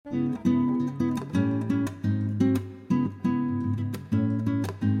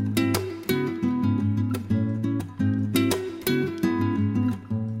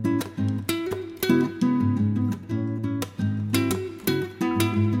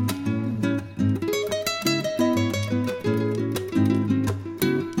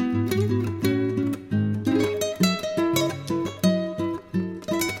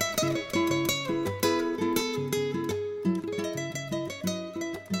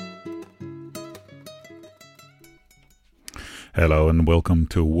Hello and welcome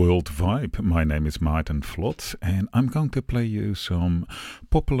to WorldVibe. My name is Maarten Vlot and I'm going to play you some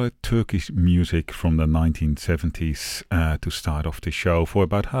popular Turkish music from the 1970s to start off the show for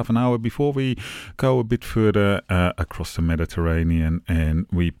about half an hour before we go a bit further across the Mediterranean and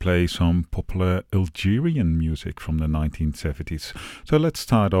we play some popular Algerian music from the 1970s. So let's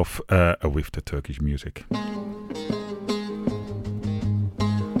start off with the Turkish music.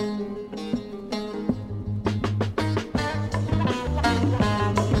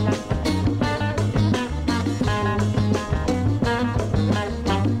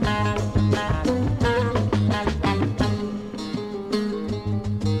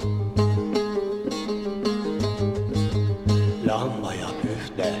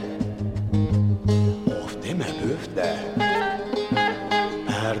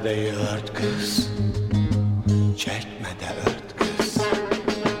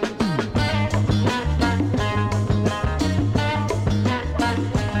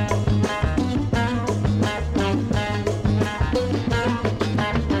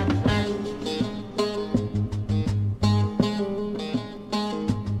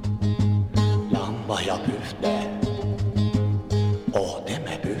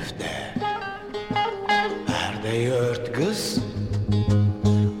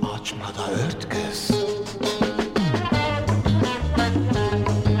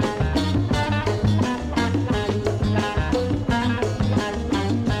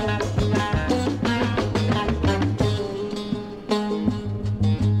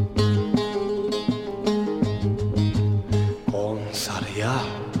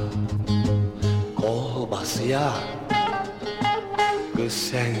 Kız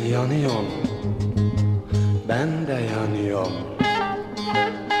sen yanıyorsun, ben de yanıyorum.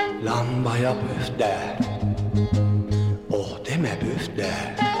 Lambaya püf de, oh deme püf de.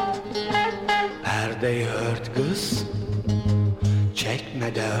 Perdeyi ört kız,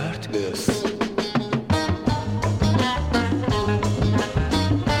 çekme de ört kız.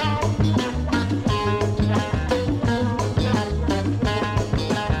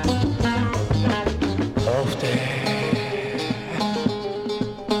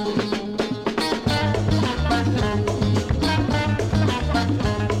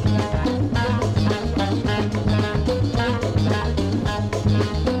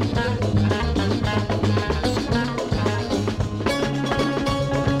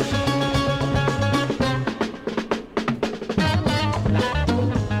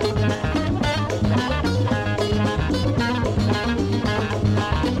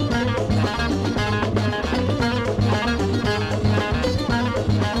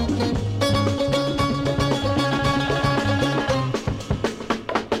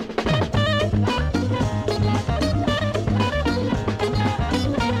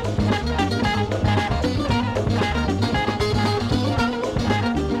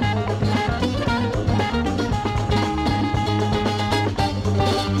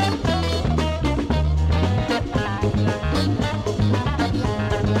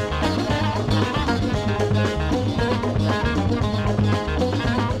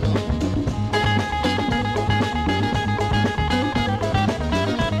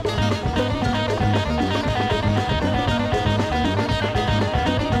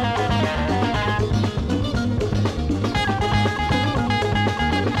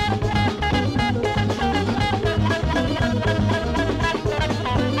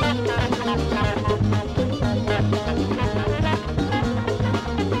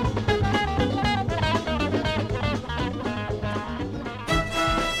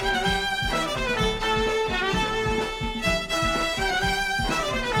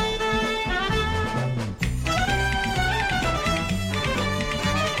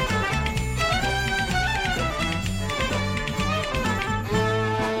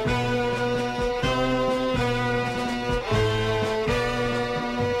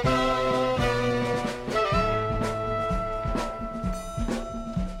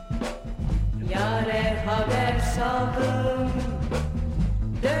 saldım,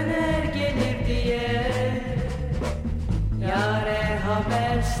 döner gelir diye. Yâre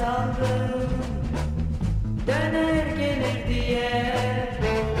haber saldım, döner gelir diye.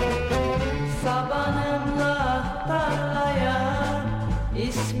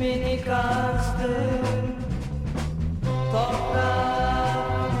 ismini kazdım.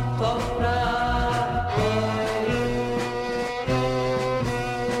 Toprak, toprak koy.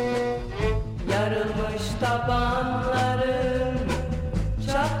 Yarılmış tabanlarım,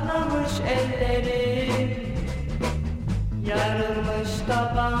 çatlamış ellerim. Yarılmış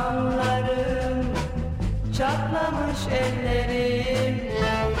tabanlarım, çatlamış ellerim.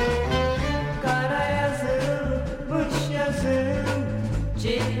 Kara yazılmış yazım,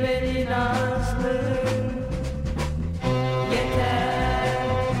 cilveli nazlım. Yeter,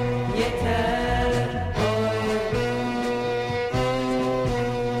 yeter oy.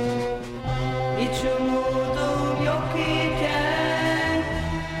 Hiç umudum yok iken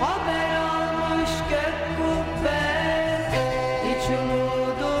haber almış gök kubbe. Hiç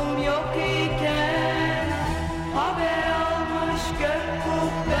umudum yok iken haber almış gök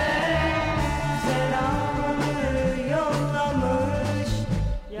kubbe. Selamını yollamış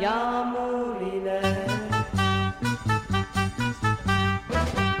yağmur ile.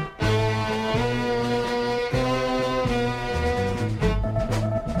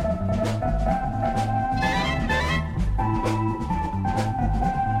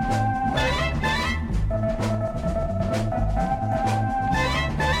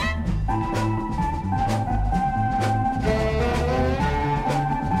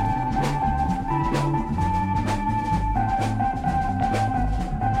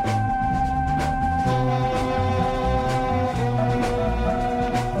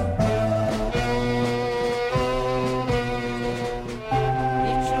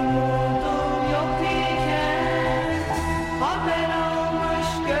 Hiç umudum yok iken haber almış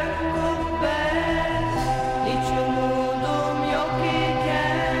gök kubbe. Hiç umudum yok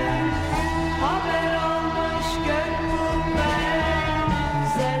iken haber almış gök kubbe.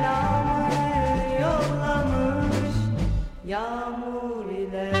 Selamını yollamış yağmur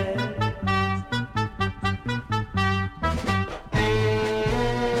ile.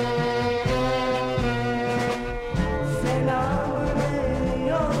 Selamını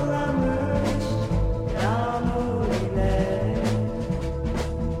yollamış yağmur ile.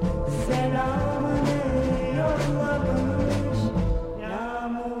 Selamını yollamış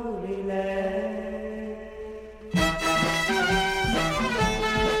yağmur ile.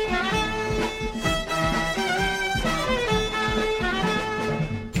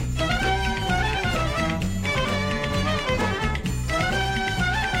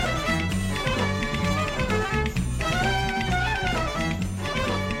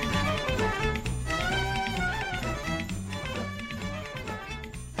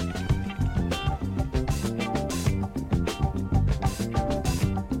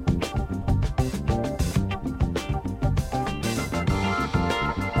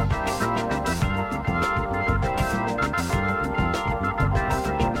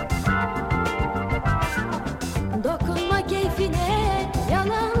 Dokunma keyfine,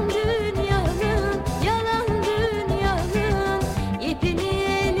 yalan dünyanın, yalan dünyanın. İpini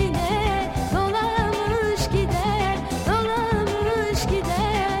eline dolamış gider, dolamış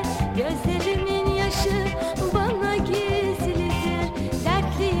gider. Gözlerimin yaşı bana gizlidir,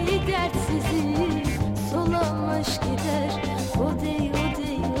 dertli dertsizi sulamış gider. Odey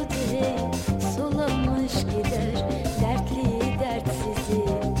odey odey sulamış gider, dertli dertsizi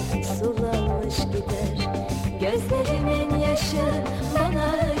sulamış gider. Gözlerimin yaşı bana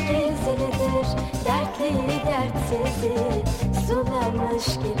gizlidir, dertli dertsizi sulamış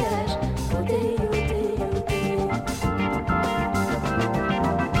gider. Odey odey odey.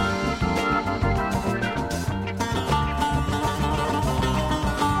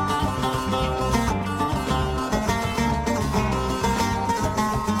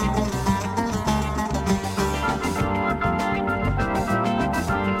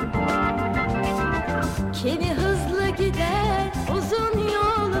 Kimi hızlı gider, uzun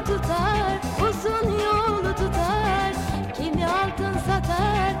yolu tutar, uzun yolu tutar. Kimi altın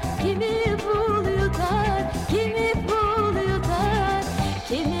satar, kimi pul yutar, kimi pul yutar.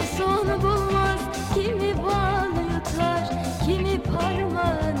 Kimi son bulmaz, kimi bal yutar, kimi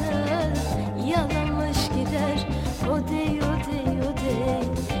parmağını yalamış gider. Odey odey odey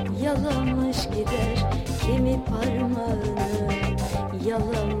yalamış gider. Kimi parmağını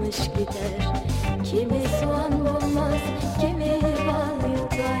yalamış gider. Kimi soğan bulmaz, kimi bal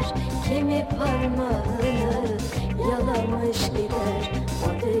yutar, kimi parmağını yalamış gider.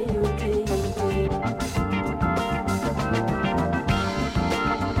 Odey odey odey.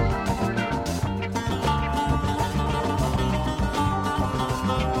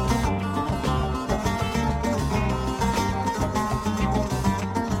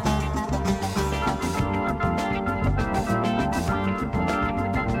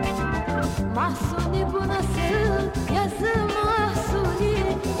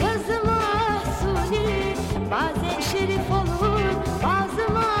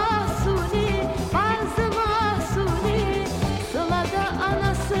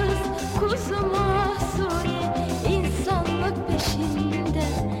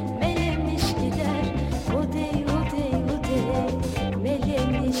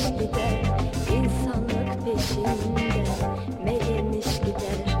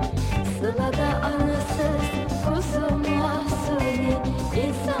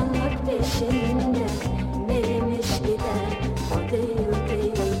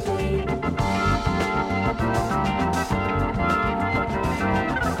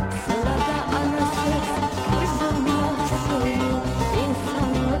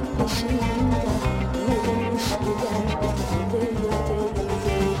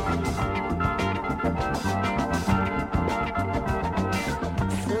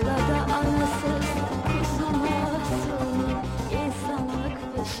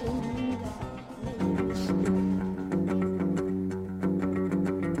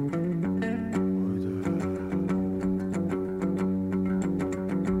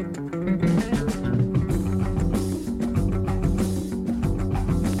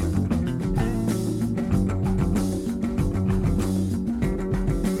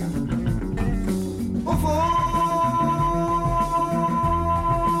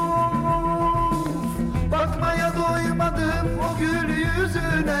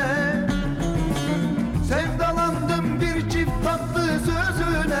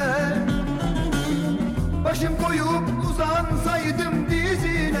 Başım koyup uzansaydım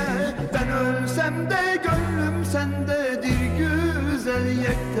dizine, ben ölsem de gönlüm sendedir güzel.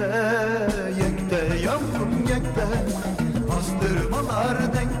 Yekte, yekte yavrum yekte,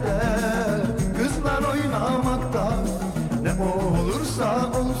 bastırmalar denkte, kızlar oynamakta, ne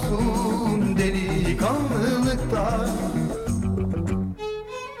olursa olsun delikanlılıkta.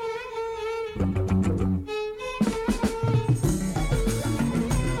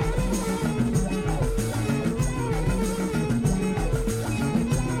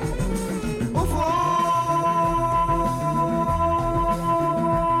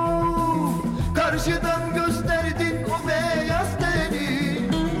 Karşıdan gösterdin o beyaz teni,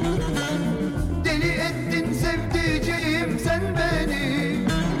 deli ettin sevdiceğim sen beni.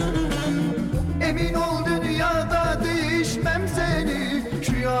 Emin ol dünyada değişmem seni,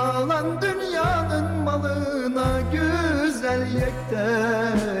 şu yalan dünyanın malına güzel. Yekte,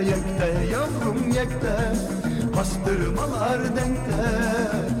 yekte yavrum yekte, bastırmalar denkte,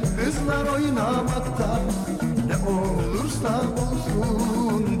 kızlar oynamakta, ne olursa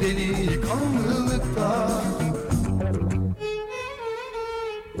olsun delikanlılıkta.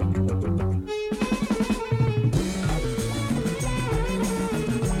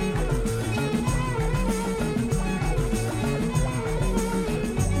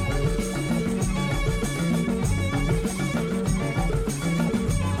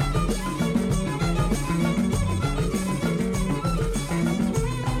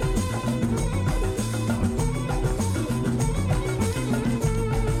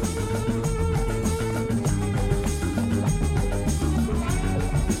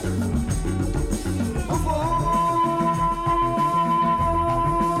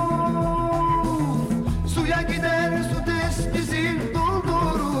 Suya gider su destizi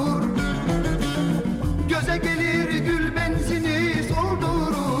doldurur, göze gelir gül benzini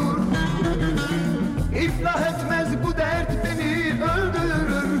soldurur. İflah etmez bu dert beni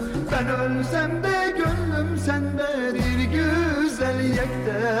öldürür, ben ölsem de gönlüm sendedir güzel.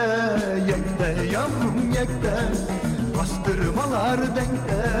 Yekte, yekte yavrum yekte, bastırmalar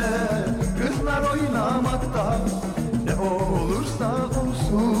denkte, kızlar oynamakta, ne olursa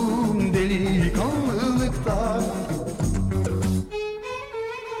olsun delikanlılıkta.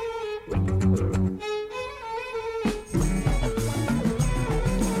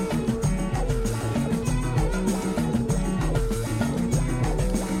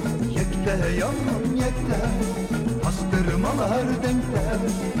 Yekte yavrum yekte, bastırmalar denkte,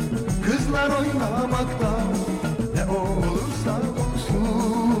 kızlar oynamakta, ne olursa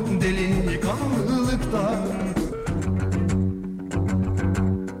olsun delikanlılıkta.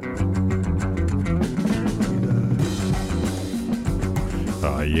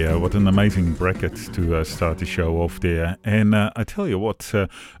 Yeah, what an amazing bracket to start the show off there. And I tell you what,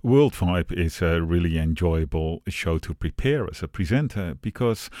 WorldVibe is a really enjoyable show to prepare as a presenter,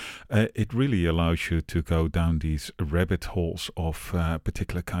 because it really allows you to go down these rabbit holes of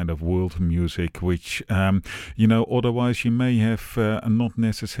particular kind of world music, which, otherwise you may have not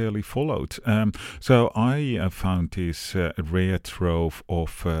necessarily followed. So I found this rare trove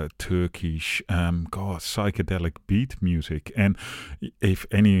of Turkish, psychedelic beat music. And if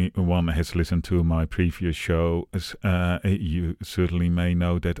anyone has listened to my previous shows, you certainly may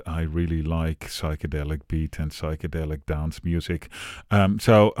know that I really like psychedelic beat and psychedelic dance music.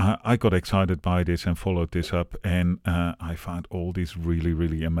 So I got excited by this and followed this up, and I found all these really,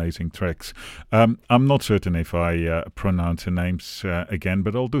 really amazing tracks. I'm not certain if I pronounce the names again,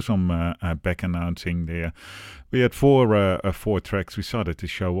 but I'll do some back announcing there. We had four tracks. We started to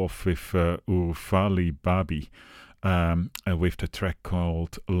show off with Urfali Babi, with the track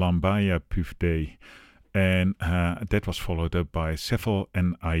called Lambaya Pufde, and that was followed up by Sefel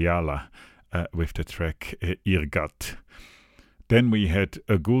and Ayala with the track Irgat. Then we had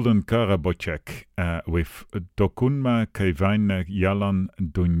Gulden Karabocek with Dokunma Kevine Yalan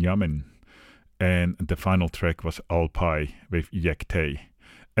Dunyamin, and the final track was Alpai with Yekte.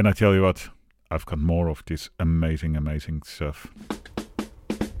 And I tell you what, I've got more of this amazing, amazing stuff.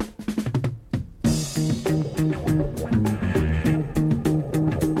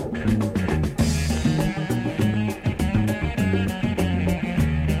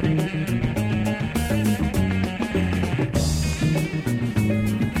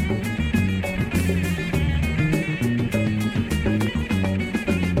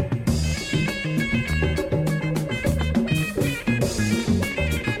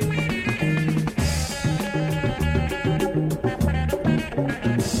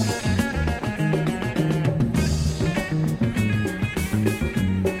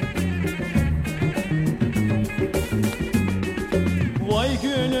 Vay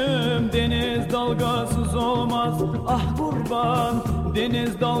günüm deniz dalgasız olmaz. Ah kurban,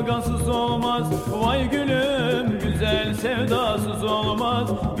 deniz dalgasız olmaz. Vay gülüm, güzel sevdasız olmaz.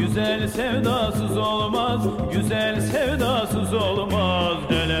 Güzel sevdasız olmaz. Güzel sevdasız olmaz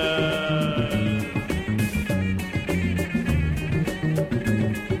hele.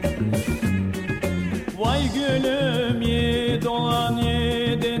 Vay gülüm, yiğit olan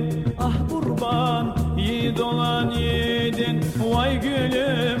yiğidin. Ah kurban, yiğit olan yiğidin. Vay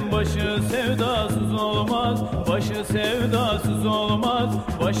gülüm, başı sevdasız olmaz. Başı sevdasız olmaz.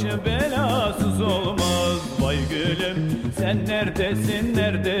 Başı belasız olmaz. Vay gülüm, sen neredesin,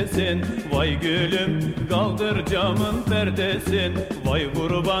 neredesin? Vay gülüm, kaldır camın perdesin. Vay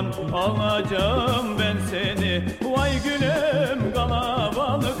kurban, alacağım ben seni. Vay gülüm,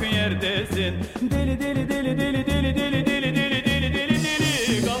 kalabalık yerdesin. Deli deli deli deli deli deli deli deli deli deli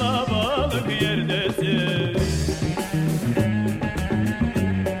deli kalabalık yerdesin.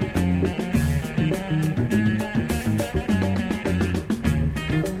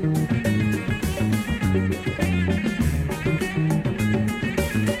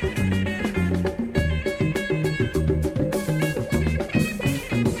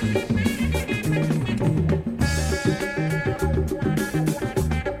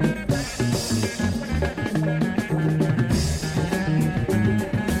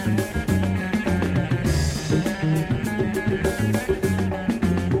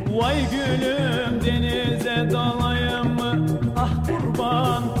 Vay gülüm, denize dalayım mı? Ah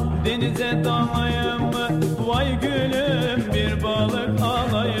kurban, denize dalayım mı? Vay gülüm, bir balık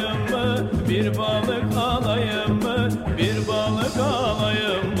alayım mı? Bir balık alayım mı? Bir balık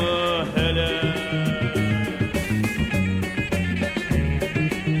alayım mı hele?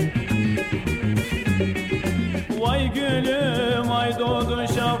 Vay gülüm, ay doğdu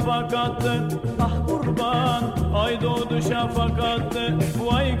şafak attı. Ah kurban, ay doğdu şafak attı.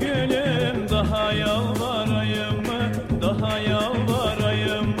 Vay gülüm, daha yalvarayım mı? Daha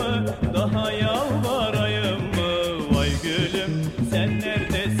yalvarayım mı? Daha yalvarayım mı? Vay gülüm, sen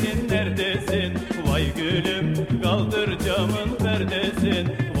neredesin, neredesin? Vay gülüm, kaldır camın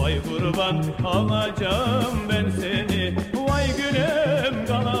perdesin. Vay kurban, alacağım ben seni. Vay gülüm,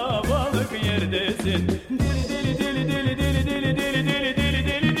 kalabalık yerdesin. Deli deli deli deli deli deli deli deli deli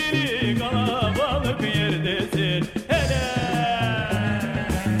deli deli kalabalık yerdesin. Hele!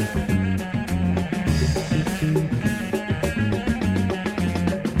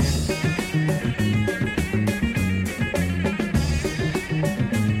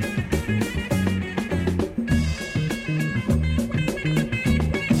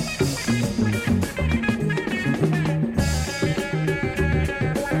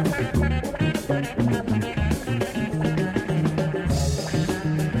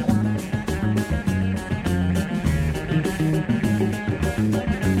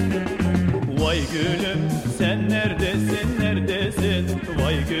 Vay gülüm, sen neredesin, neredesin?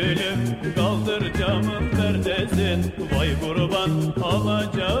 Vay gülüm, kaldır camın perdesin. Vay kurban,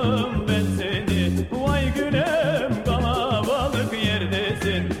 alacağım ben seni. Vay gülüm, kalabalık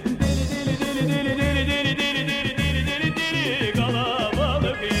yerdesin. Deli deli deli deli deli deli deli deli deli deli deli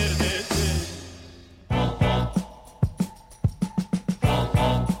kalabalık yerdesin.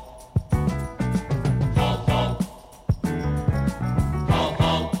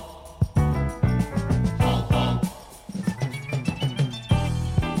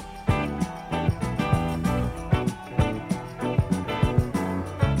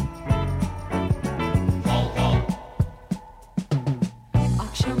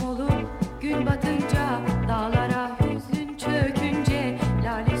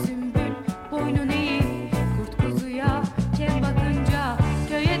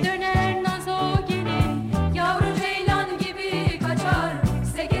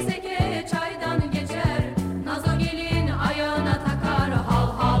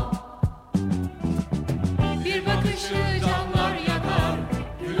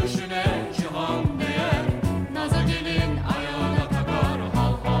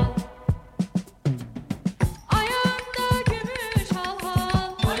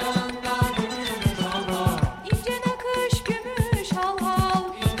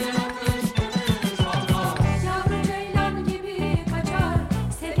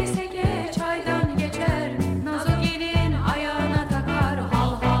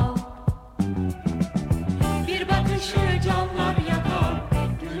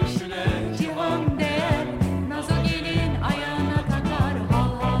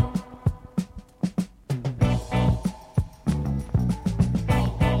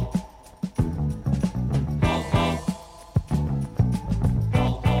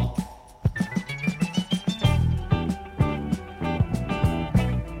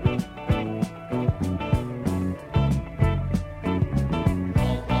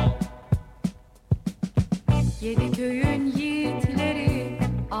 Yedi köyün yiğitleri,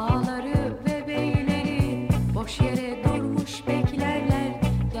 ağaları ve beyleri boş yere durmuş beklerler,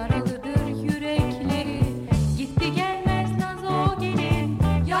 yaralıdır yürekleri. Gitti gelmez nazo gelin,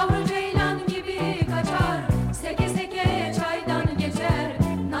 yavru ceylan gibi kaçar, seke seke çaydan geçer,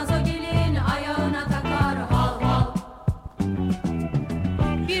 nazo gelin ayağına takar hal hal.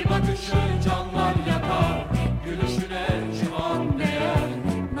 Bir bakışı canlar yakar, gülüşüne civan değer,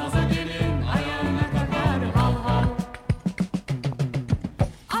 nazo gelin ayağına takar hal hal.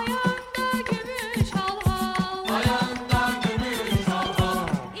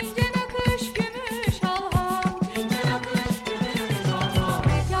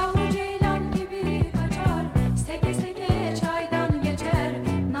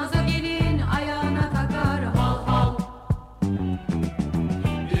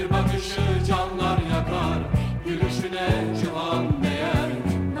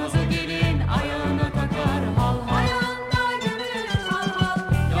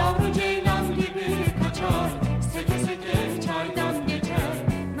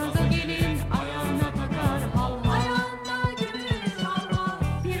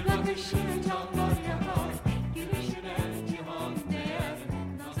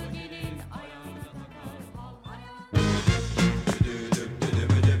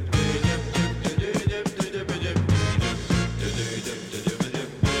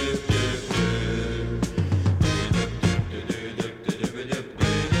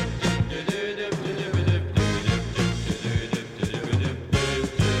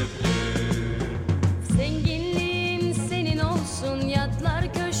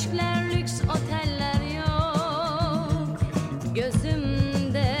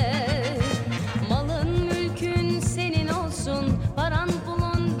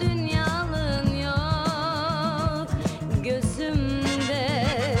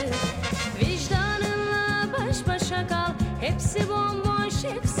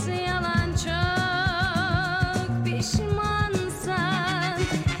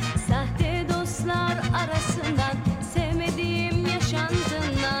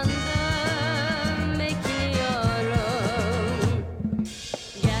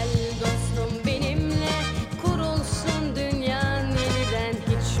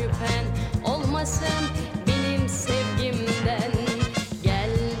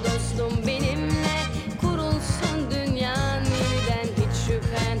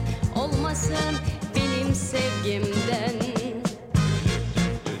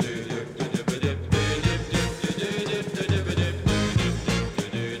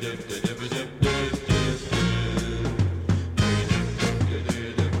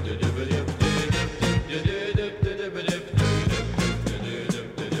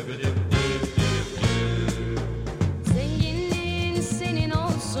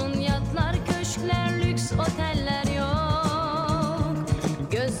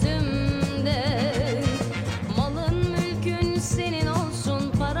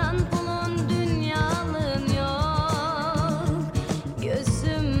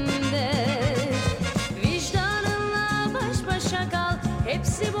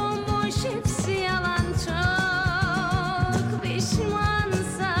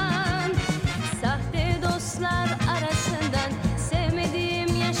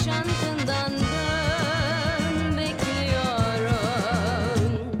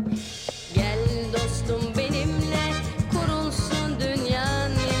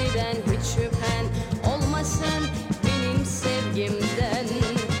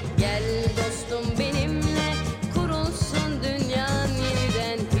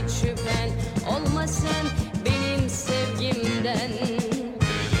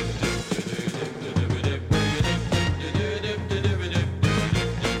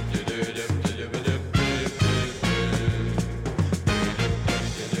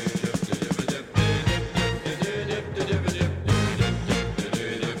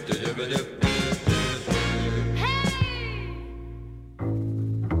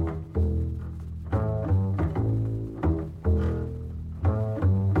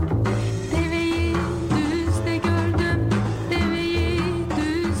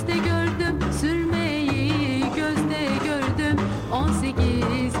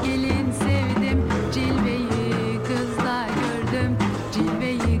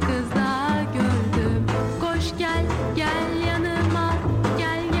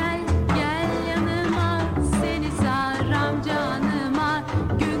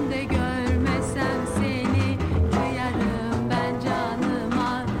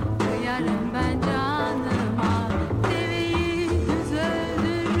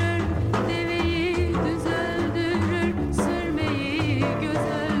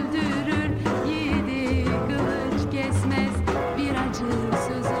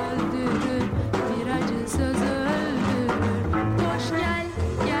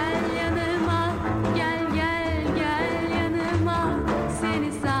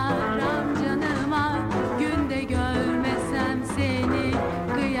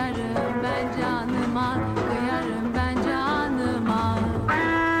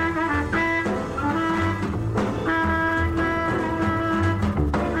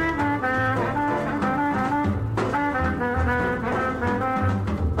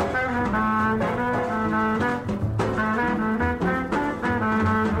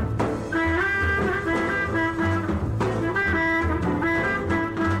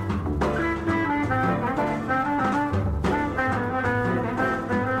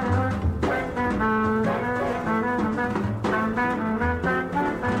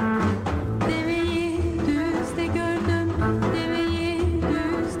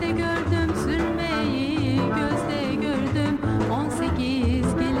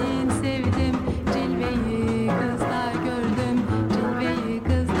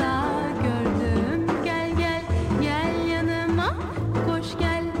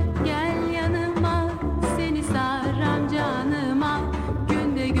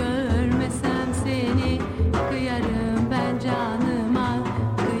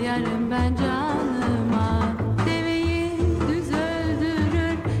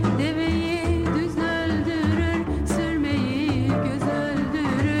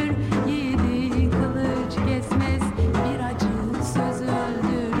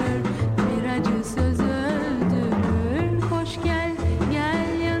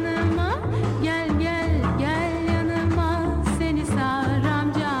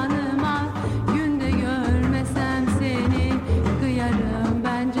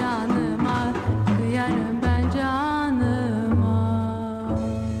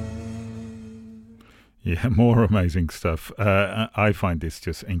 more amazing stuff. I find this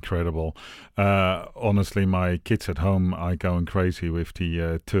just incredible. Honestly, my kids at home are going crazy with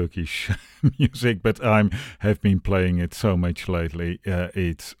the Turkish music, but I have been playing it so much lately.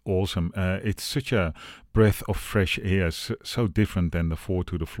 It's awesome. It's such a breath of fresh air, so different than the four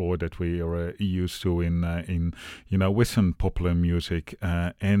to the floor that we are used to in Western popular music,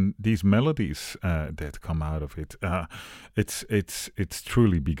 and these melodies that come out of it. It's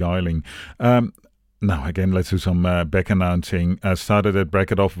truly beguiling. Now again, let's do some back announcing. I started that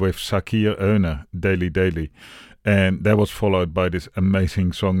bracket off with Sakir Öner, Daily Daily. And that was followed by this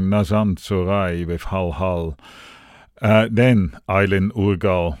amazing song Nazan Sorai with Hal Hal. Then Aylin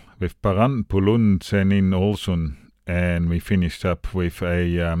Urgal with Paran Pulun Senin Olsun. And we finished up with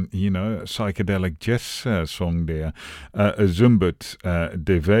a psychedelic jazz song there. Zumbut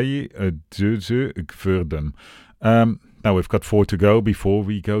Devei Dzöze Gvurdem. Now we've got 4 to go before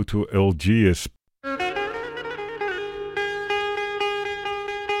we go to Algiers.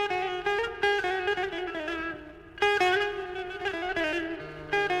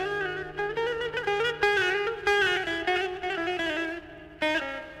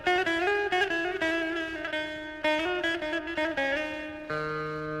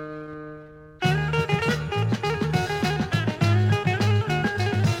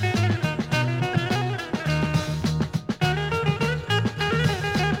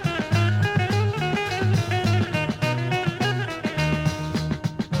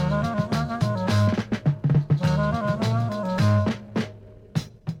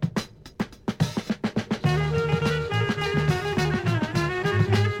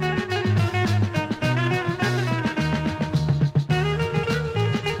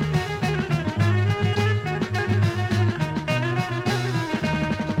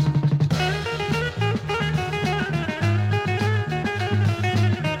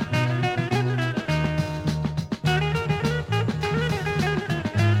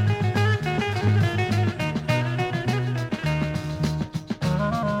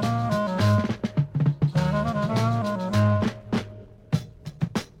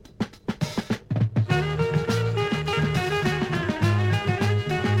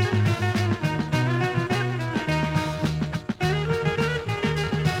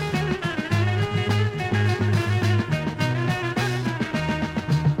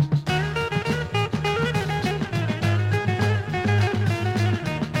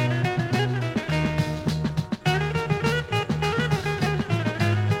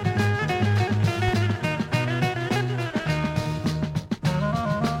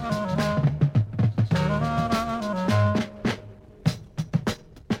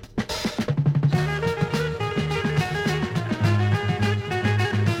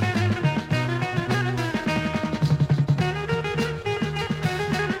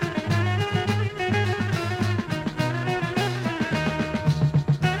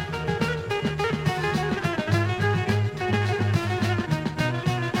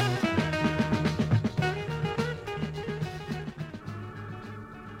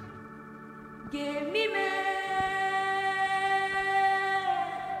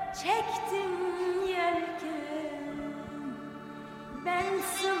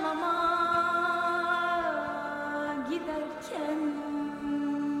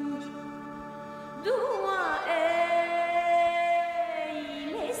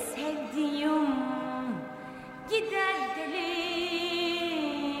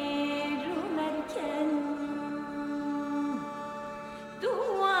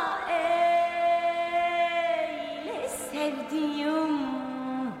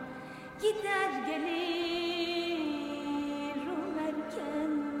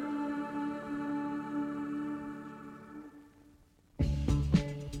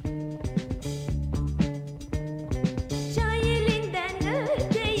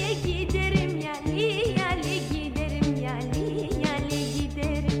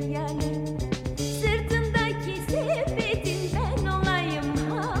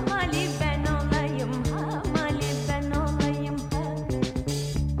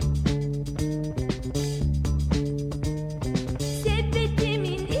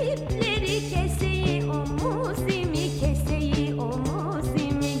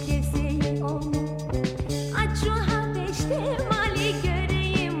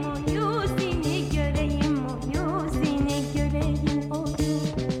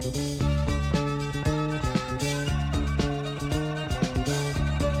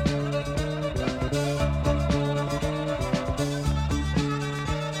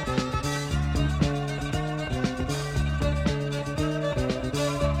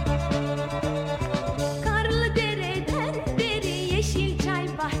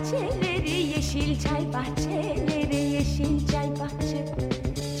 Yeşil çay bahçeleri, yeşil çay bahçe.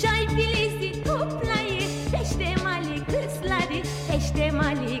 Çay filizi toplayır, peştemali kızları,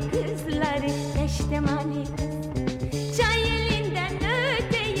 peştemali kızları, peştemali kız. Çay elinden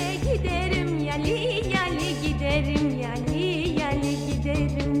öteye giderim yali yali, giderim yali yali,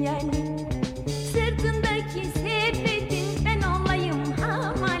 giderim yali. Sırtındaki sepetin ben olayım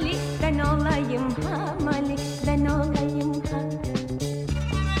hamali, ben olayım hamali, ben olayım hamali.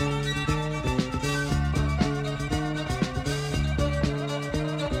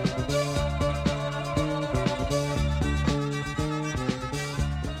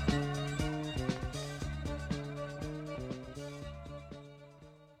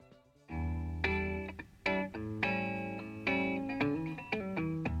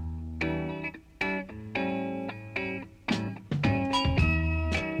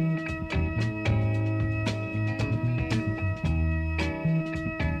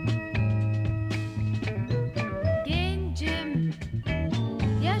 Gencim,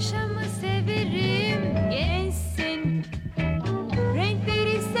 yaşamı severim, gençsin.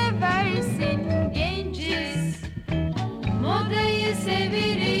 Renkleri seversin, genciz. Modayı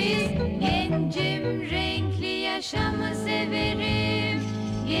severiz, gencim. Renkli yaşamı severim,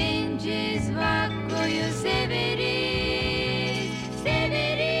 genciz. Vakkoyu severiz,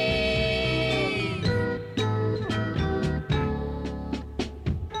 severiz.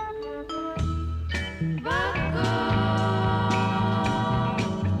 Vakko,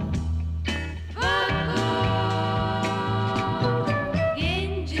 vakko.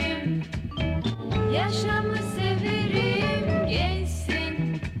 Gencim, yaşamı severim, gençsin.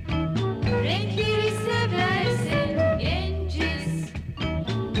 Renkleri seversin, genciz.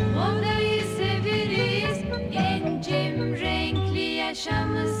 Modayı severiz, gencim. Renkli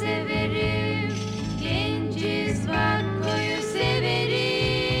yaşamı severim, genciz. Vakkoyu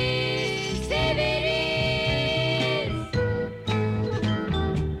severiz, severiz.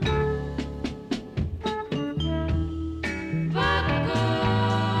 Vakko,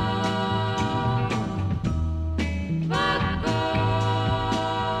 vakko.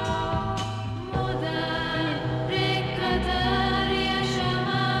 Moda, renk kadar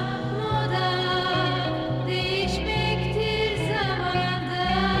yaşama, moda değişmektir zamanda.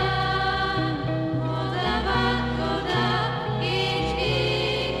 Moda vakkoda,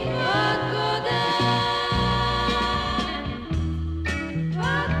 gençlik vakkoda.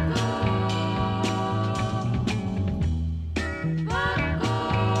 Vakko,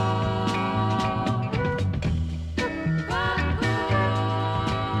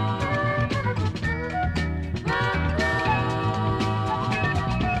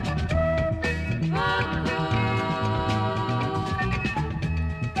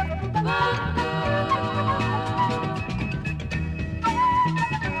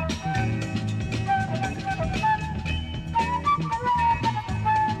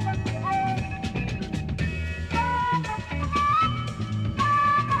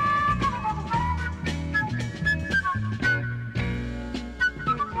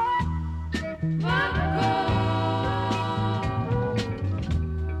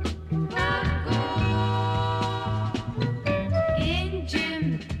 vakko,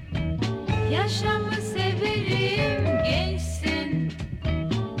 gencim, yaşamı severim, gençsin.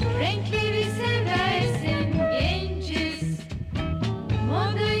 Renkleri seversin, genciz.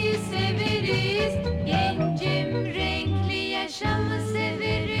 Modayı severiz, gencim. Renkli yaşamı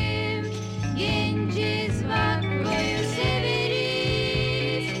severim, genciz. Vakkoyu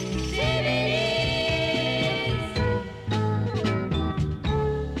severiz, severiz.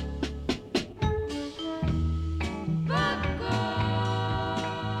 Vakko,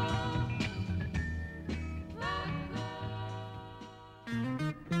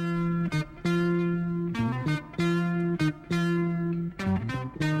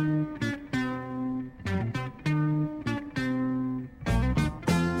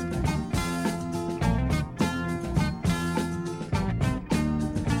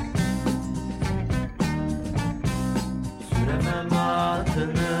 Süremem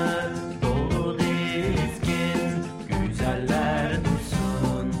atını, dolu dizgin. Güzeller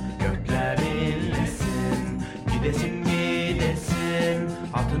dursun, gökler inlesin. Gidesin gidesin,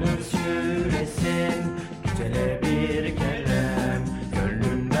 atını süresin. Güzele bir kerem,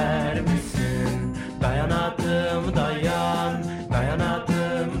 gönlün vermesin. Dayan atım dayan, dayan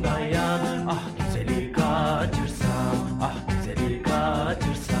atım dayan. Ah güzeli kaçırsam, ah güzeli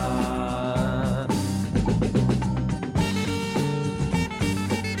kaçırsam.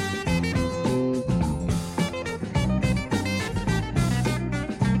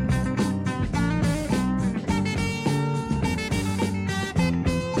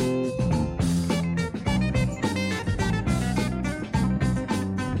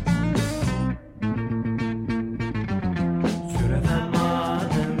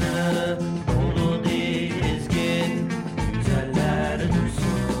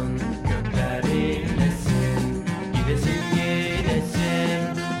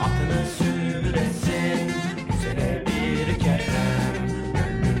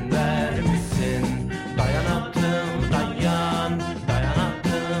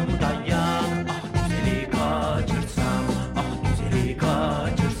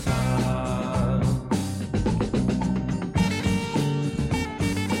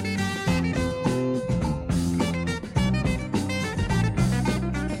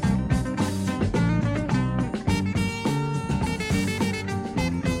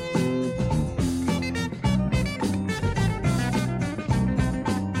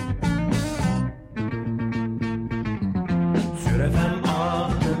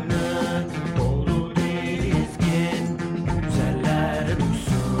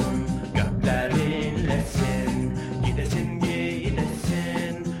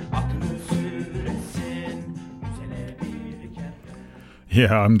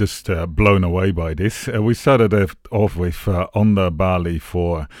 Yeah, I'm just blown away by this. We started off with Onda Bali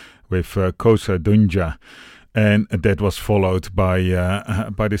with Kosa Dunja. And that was followed by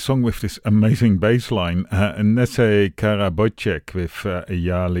the song with this amazing bass line, Nese Karabocek with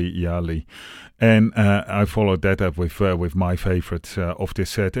Yali Yali. And I followed that up with my favorite of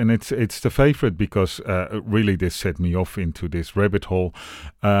this set, and it's the favorite because really this set me off into this rabbit hole.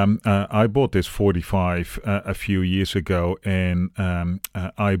 I bought this 45 a few years ago, and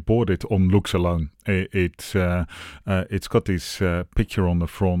I bought it on looks alone. It's got this picture on the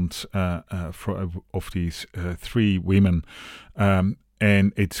front of these three women.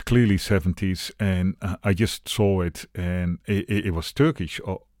 And it's clearly 70s, and I just saw it, and it was Turkish.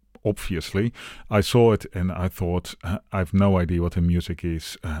 Obviously, I saw it and I thought, I've no idea what the music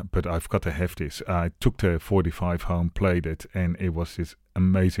is, but I've got to have this. I took the 45 home, played it, and it was this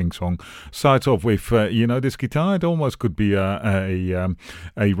amazing song. Starts off with, this guitar. It almost could be a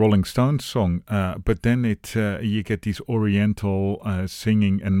Rolling Stones song, but then you get these Oriental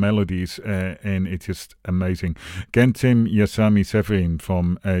singing and melodies, and it's just amazing. Gentim Yasami Severin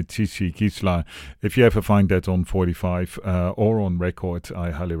from Tsitsi Kisla. If you ever find that on 45 or on record,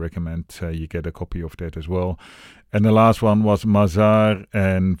 I highly recommend you get a copy of that as well. And the last one was Mazar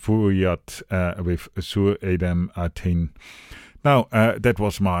and Furuyat with Sur Edem Atin. Now, that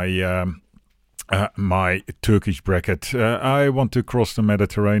was my my Turkish bracket. I want to cross the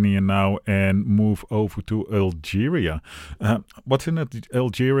Mediterranean now and move over to Algeria. What's in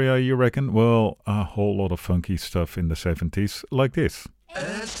Algeria, you reckon? Well, a whole lot of funky stuff in the 70s, like this.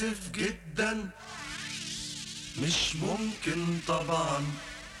 آسف جدا مش ممكن طبعا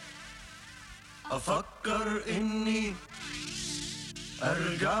أفكر إني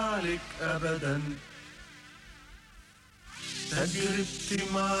أرجع لك أبدا تجربتي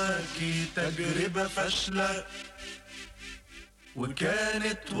معاكي تجربة فاشلة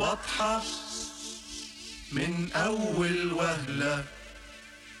وكانت واضحة من أول وهلة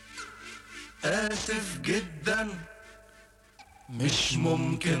آسف جدا مش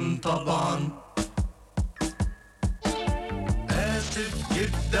ممكن طبعا آسف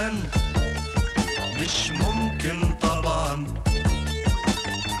جدا مش ممكن طبعا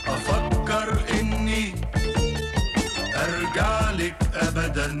أفكر إني أرجع لك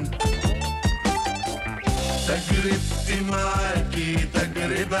أبدا تجربتي معاكي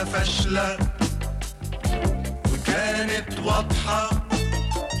تجربة فاشلة وكانت واضحة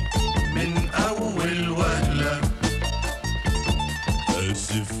من أول وهلة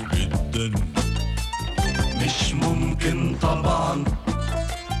آسف جدا مش ممكن طبعا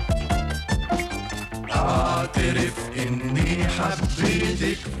أعترف إني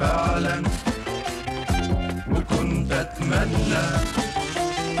حبيتك فعلا وكنت أتمنى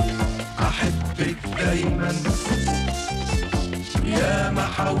أحبك دايما يا ما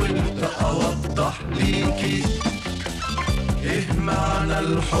حاولت أوضح ليكي إيه معنى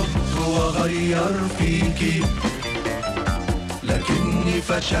الحب وأغير فيكي لكني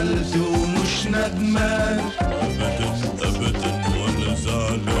فشلت ومش ندمان أبدا أبدا ولا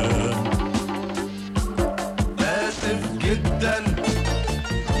زعلان آسف جدا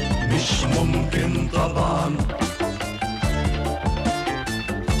مش ممكن طبعا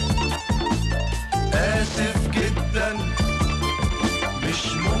آسف جدا مش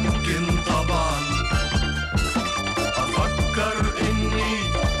ممكن طبعا أفكر إني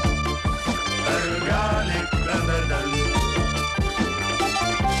أرجع لك أبدا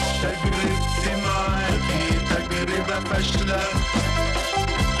تجربتي معاكي تجربة فاشلة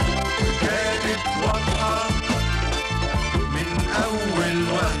كانت واضحة من أول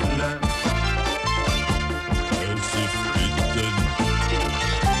وهلة آسف جدا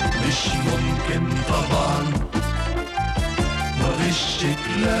مش ممكن طبعا وغشك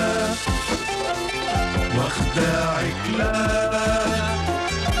لا واخداعك لا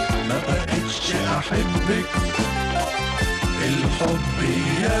ما بقتش أحبك الحب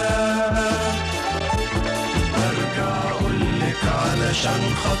ياه برجع أقولك علشان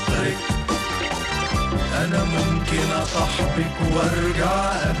خاطرك أنا ممكن أصاحبك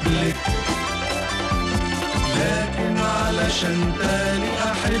وأرجع قبلك لكن علشان تاني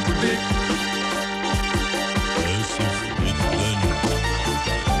أحبك آسف جدا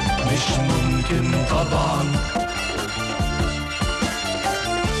مش ممكن طبعا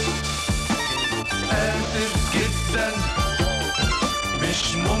آسف جدا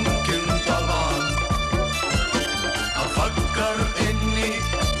مش ممكن طبعا أفكر إني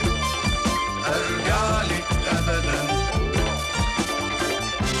أرجع لك أبدا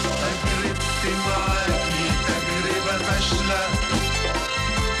تجربتي معاكي تجربة فاشلة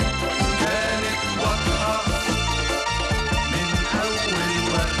كانت واضحة من أول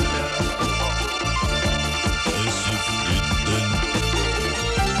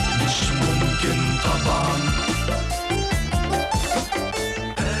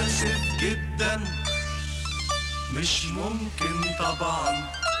مش ممكن طبعا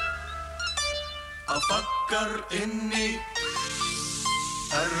أفكر إني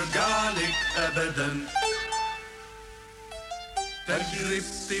أرجع لك أبدا.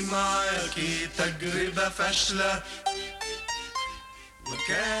 تجربتي معاكي تجربة فاشلة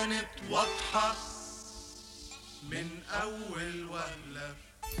وكانت واضحة من أول وهلة.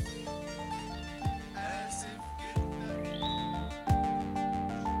 آسف جدا.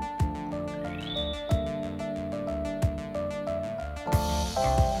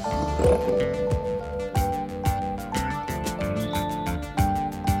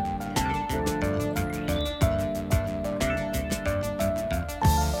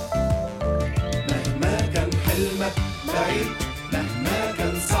 مهما كان حلمك بعيد، مهما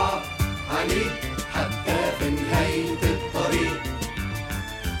كان صعب عليك، حتى في نهاية الطريق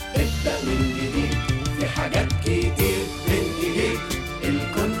ابدأ من جديد. في حاجات كتير من ايديك،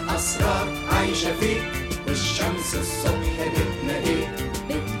 الكون أسرار عايشة فيك، والشمس الصبح بتناديك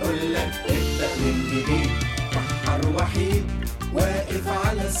بتقولك ابدأ من جديد. بحر وحيد واقف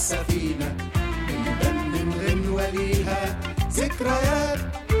على السفينة، بيدندن غنوة ليها ذكريات،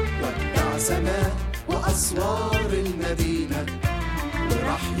 ودع سماء وأسوار المدينة،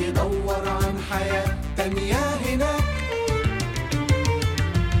 وراح يدور عن حياة تانية هناك.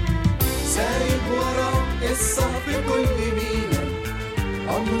 سايب وراه قصة في كل مينا،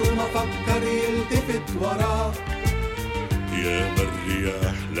 عمره ما فكر يلتفت وراه. يا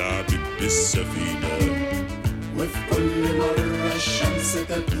الرياح لعبت بالسفينة، وفي كل مرة الشمس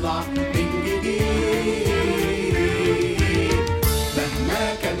تطلع من جديد.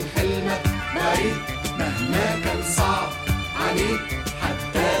 مهما كان حلمك بعيد، مهما كان صعب عليك،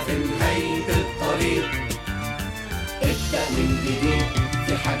 حتى في نهاية الطريق ابدأ من جديد.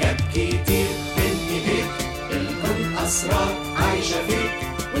 في حاجات كتير من ايديك، الكون أسرار عايشة فيك،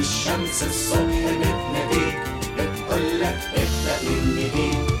 والشمس الصبح بتناديك بتقولك ابدأ من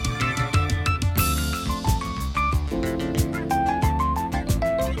جديد.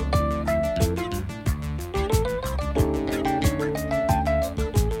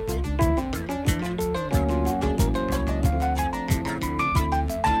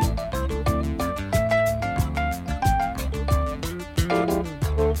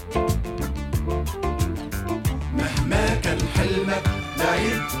 مهما كان حلمك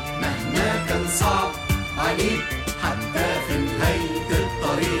بعيد، مهما كان صعب عليك، حتى في نهاية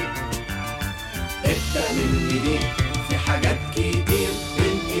الطريق ابدأ من جديد. في حاجات كتير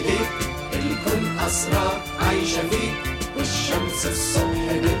من ايديك، الكون أسرار عايشة فيك، والشمس الصبح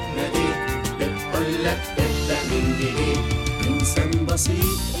بتناديك بتقولك ابدأ من جديد. إنسان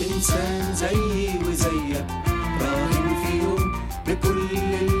بسيط، إنسان زيي وزيك، راهن في يوم بكل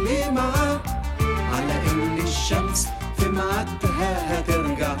اللي معاه على إن الشمس في ميعادها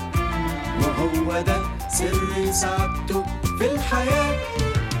هترجع، وهو ده سر سعادته في الحياة.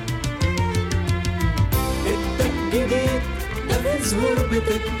 ابدأ جديد، ده في زهور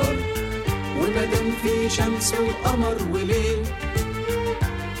بتكبر، ومادام في شمس وقمر وليل،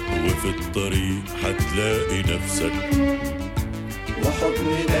 وفي الطريق هتلاقي نفسك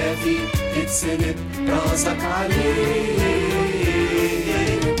وحضن دافي تتسند راسك عليه.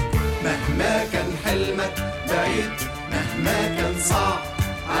 مهما كان حلمك بعيد، مهما كان صعب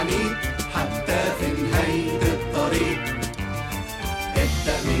عليك، حتى في نهاية الطريق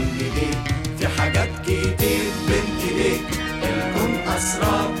ابدأ من جديد. في حاجات كتير من ايديك، الكون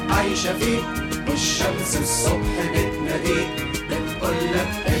أسرار عايشة فيك، والشمس الصبح بتناديك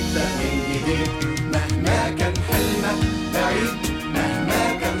بتقولك ابدأ من جديد. مهما كان حلمك بعيد، مهما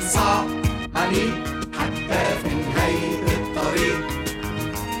كان صعب عليك، حتى في نهاية الطريق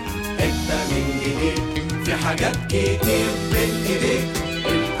ابدأ من جديد. في حاجات كتير من ايديك،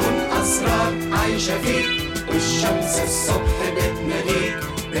 الكون أسرار عايشة فيك، والشمس الصبح بتناديك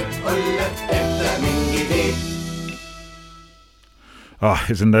بتقولك ابدأ من جديد. Ah,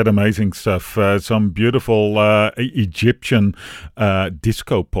 isn't that amazing stuff? Some beautiful Egyptian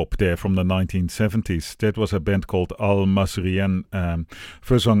disco pop there from the 1970s. That was a band called Al Masriyan.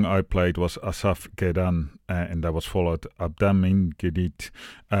 First song I played was Asaf Gedan, and that was followed Abdamin Gedit.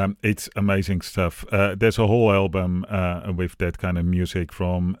 It's amazing stuff. There's a whole album with that kind of music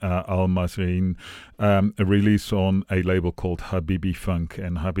from Al Masriyan, released on a label called Habibi Funk,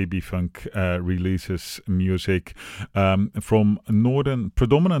 and Habibi Funk releases music from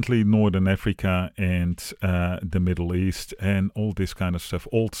predominantly Northern Africa and the Middle East and all this kind of stuff,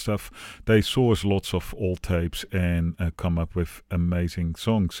 old stuff. They source lots of old tapes and come up with amazing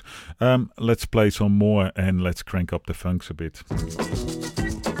songs. Let's play some more and let's crank up the funks a bit.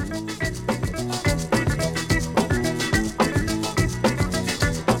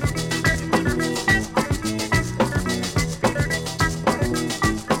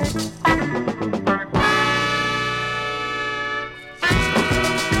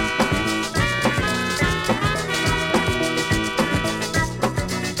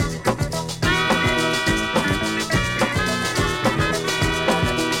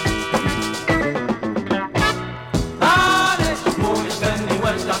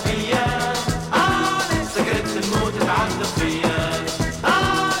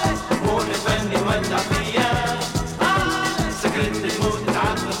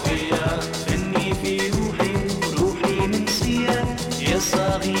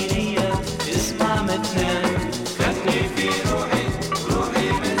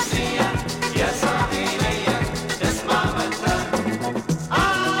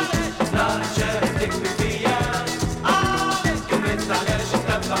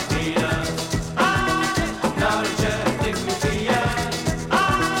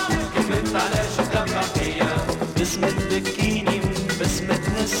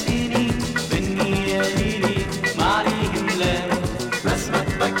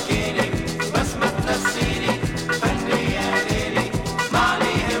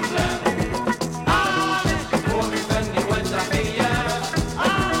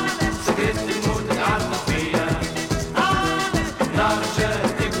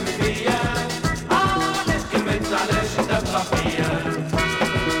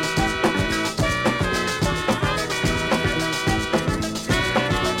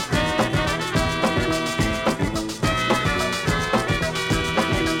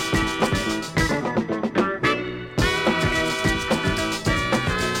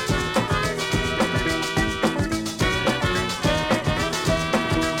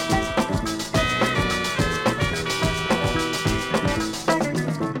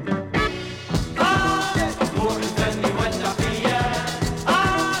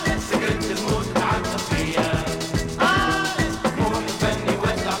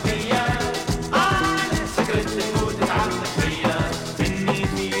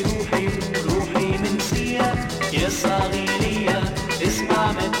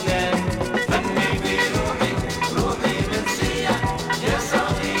 ما بتنام فني بروحي روحي منسية يا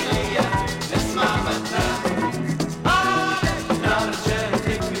صاحي ليا نسمع ما تنام نار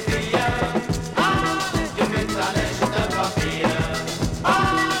جهتك فيا قمت علاش تبع فيا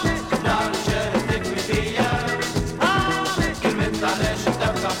نار جهتك فيا قمت علاش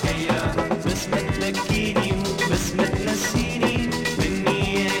تبع فيا بس ما تبكيني بس ما تنسيني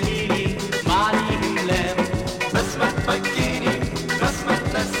مني يا ليلي ما عليه ملام بس ما تبكيني بس ما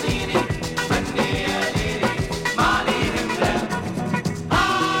تنسيني مني يا ليلي ما عليه ملام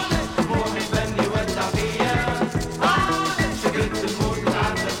طموحي فني ودع فيا سكرت الموت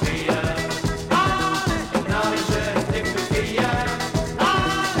تعذب فيا النار جات تكبر فيا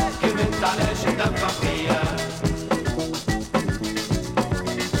قمت علاش تدفع فيا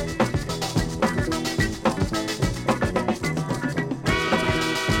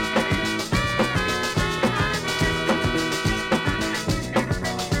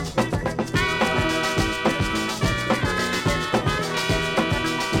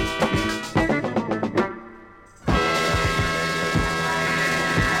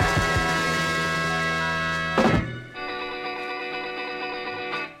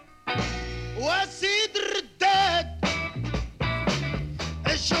وسيد الرداد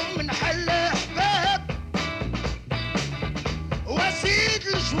الشو من حل احباب وسيد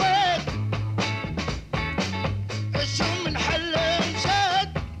الجواد الشو من حل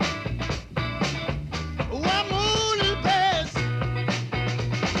مشاد ومول الباس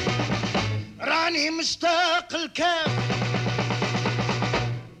راني مشتاق الكاف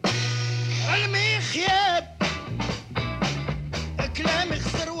حلمي خياب كلامي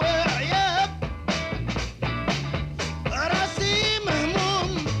خسر وعياب راسي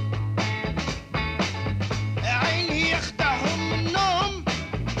مهموم عيني يخدعهم النوم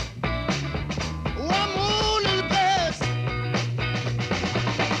ومول الباس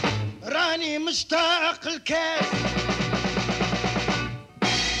راني مشتاق الكاس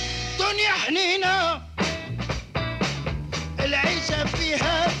دنيا حنينة العيشة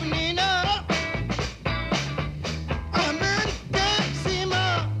فيها بنينة أهمل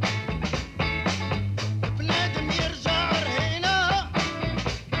تبسيمة بنادم يرجع رهينة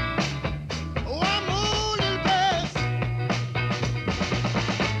ومول الباس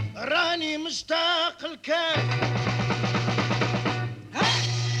راني مشتاق الكاس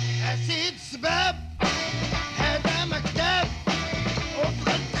أسيد سباب هذا مكتب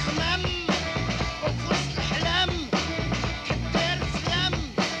وفقد خمام وفي وسط الحلام كدار سلام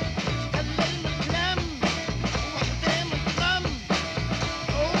قلل من الكلام وحدة من الظلام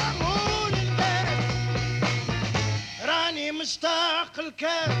ومول الباس راني مشتاق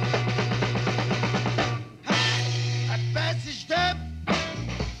الكاس عباس جداب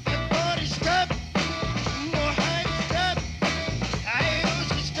الدور جداب موحي جداب عيوش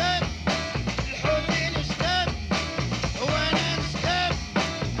جداب الحوتين جداب وانا جداب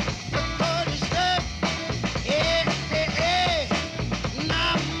الدور جداب ايه ايه ايه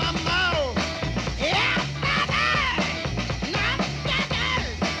نعم ماماو يا بابا نعم بابا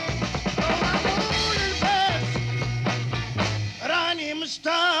ومول الباس راني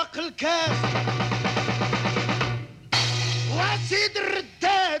مشتاق الكاس وسيد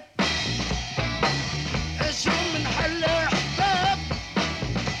الرداد شو من حل احباب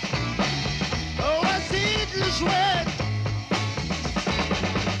وسيد الجواد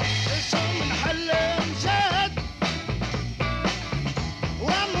شو من حل مجاد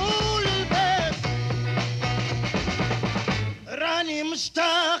ومول الباس راني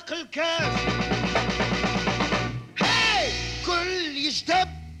مشتاق الكاس هاي كل يجدب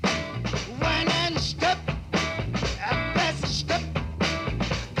وانا نجدب عباس جدب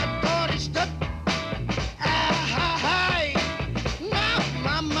الدور جدب هاي نعم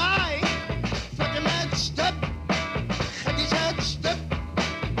ماماي فاطمة جدب خديجة جدب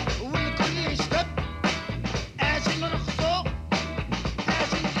والكل جدب اجي نرخصو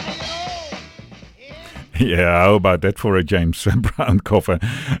اجي نحيرو Yeah, how about that for a James Brown cover?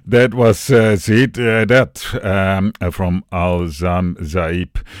 That was Zid, that from Al-Zam Zaib.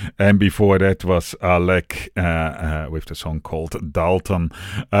 And before that was Alec with the song called Dalton.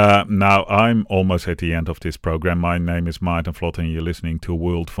 Now, I'm almost at the end of this program. My name is Martin Vlot and you're listening to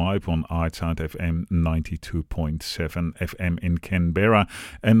WorldVibe on Artside FM 92.7 FM in Canberra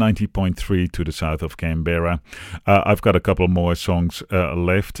and 90.3 to the south of Canberra. I've got a couple more songs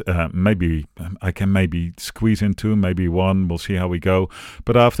left. Maybe I can maybe squeeze in two, maybe one. We'll see how we go.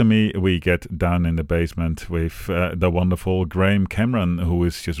 But after me, we get down in the basement with the wonderful Graham Cameron, who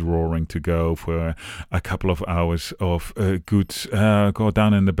is just roaring to go for a couple of hours of good go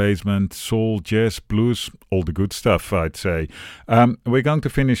down in the basement, soul, jazz, blues, all the good stuff, I'd say. We're going to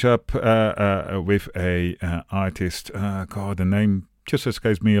finish up with a artist. God, the name just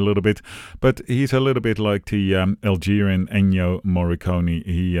escapes me a little bit, but he's a little bit like the Algerian Ennio Morricone.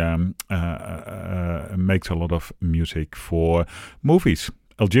 He makes a lot of music for movies,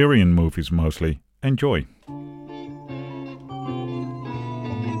 Algerian movies mostly. Enjoy.